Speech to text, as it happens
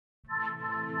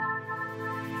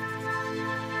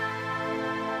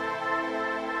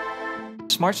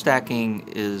Smart stacking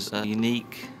is a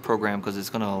unique program because it's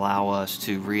going to allow us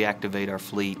to reactivate our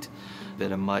fleet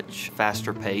at a much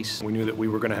faster pace. We knew that we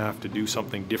were going to have to do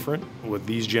something different with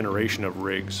these generation of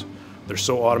rigs. They're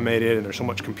so automated and there's so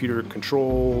much computer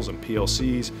controls and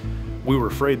PLCs. We were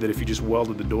afraid that if you just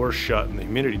welded the doors shut and the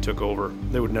humidity took over,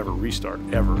 they would never restart,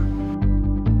 ever.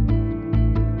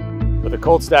 With a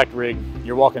cold stacked rig,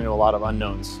 you're walking into a lot of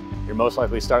unknowns. You're most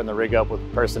likely starting the rig up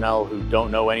with personnel who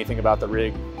don't know anything about the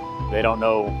rig. They don't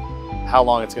know how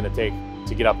long it's going to take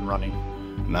to get up and running.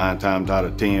 9 times out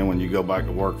of 10, when you go back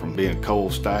to work from being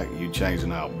cold stacked, you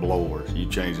changing out blowers, you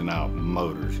changing out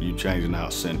motors, you changing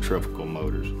out centrifugal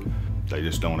motors. They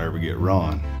just don't ever get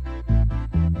run.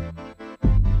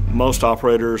 Most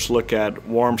operators look at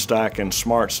warm stack and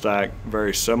smart stack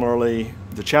very similarly.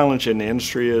 The challenge in the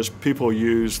industry is people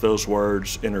use those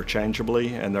words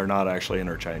interchangeably, and they're not actually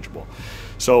interchangeable.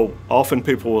 So often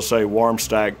people will say warm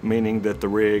stack, meaning that the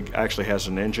rig actually has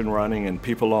an engine running and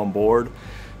people on board.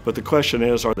 But the question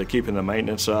is, are they keeping the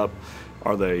maintenance up?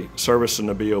 Are they servicing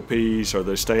the BOPs? Are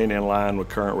they staying in line with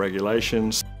current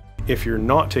regulations? If you're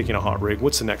not taking a hot rig,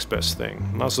 what's the next best thing?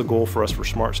 And that's the goal for us for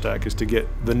Smart Stack, is to get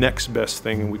the next best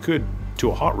thing, and we could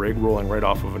to a hot rig rolling right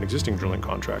off of an existing drilling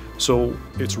contract. So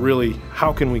it's really,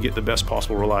 how can we get the best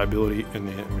possible reliability in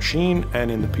the machine and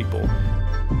in the people?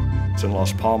 In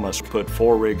Las Palmas, put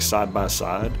 4 rigs side by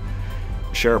side,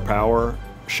 share power,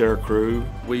 share crew.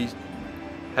 We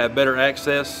have better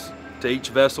access to each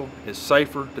vessel. It's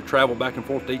safer to travel back and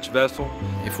forth to each vessel.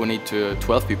 If we need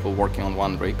 12 people working on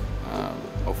one rig,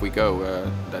 off we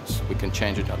go. We can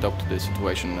change it, adapt to the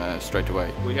situation straight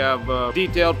away. We have a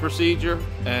detailed procedure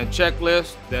and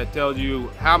checklist that tells you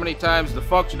how many times to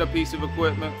function a piece of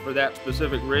equipment for that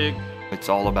specific rig. It's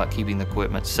all about keeping the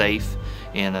equipment safe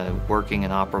in a working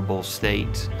and operable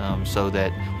state so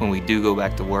that when we do go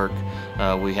back to work,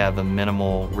 we have a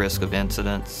minimal risk of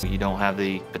incidents. You don't have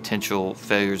the potential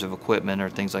failures of equipment or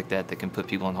things like that that can put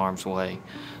people in harm's way.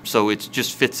 So it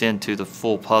just fits into the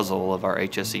full puzzle of our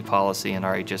HSE policy and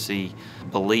our HSE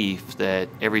belief that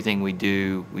everything we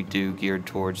do geared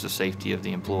towards the safety of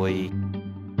the employee.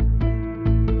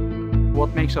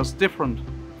 What makes us different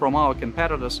from our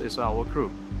competitors is our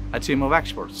crew, a team of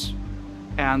experts.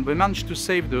 And we managed to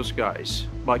save those guys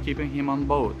by keeping him on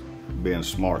board. Being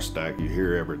Smart Stack, you're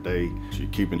here every day. So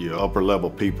you're keeping your upper level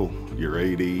people, your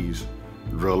ADs,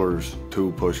 drillers,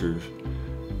 tool pushers.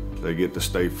 They get to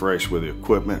stay fresh with the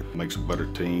equipment, it makes a better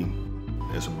team.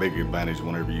 It's a big advantage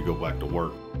whenever you go back to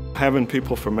work. Having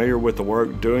people familiar with the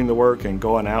work, doing the work, and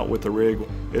going out with the rig,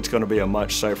 it's going to be a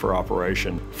much safer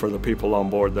operation for the people on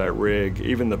board that rig.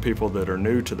 Even the people that are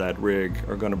new to that rig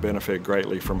are going to benefit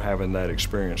greatly from having that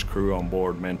experienced crew on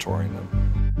board mentoring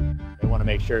them. They want to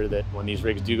make sure that when these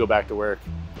rigs do go back to work,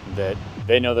 that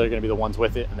they know they're going to be the ones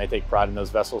with it and they take pride in those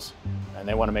vessels. And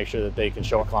they want to make sure that they can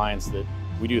show our clients that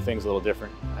we do things a little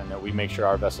different and that we make sure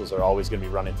our vessels are always going to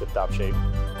be running tip-top shape.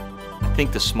 I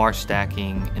think the smart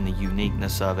stacking and the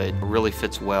uniqueness of it really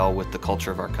fits well with the culture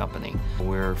of our company.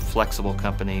 We're a flexible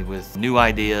company with new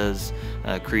ideas,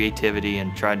 creativity,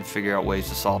 and trying to figure out ways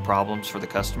to solve problems for the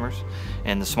customers.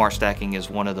 And the smart stacking is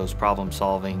one of those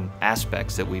problem-solving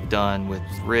aspects that we've done with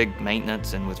rig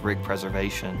maintenance and with rig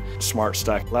preservation. Smart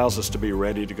Stack allows us to be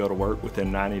ready to go to work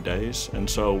within 90 days, and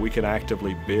so we can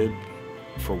actively bid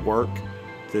for work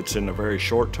that's in the very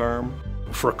short term.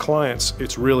 For clients,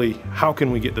 it's really, how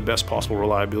can we get the best possible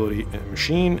reliability in the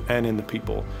machine and in the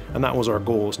people? And that was our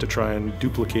goal, is to try and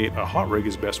duplicate a hot rig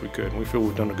as best we could. And we feel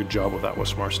we've done a good job with that with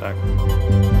Smart Stack.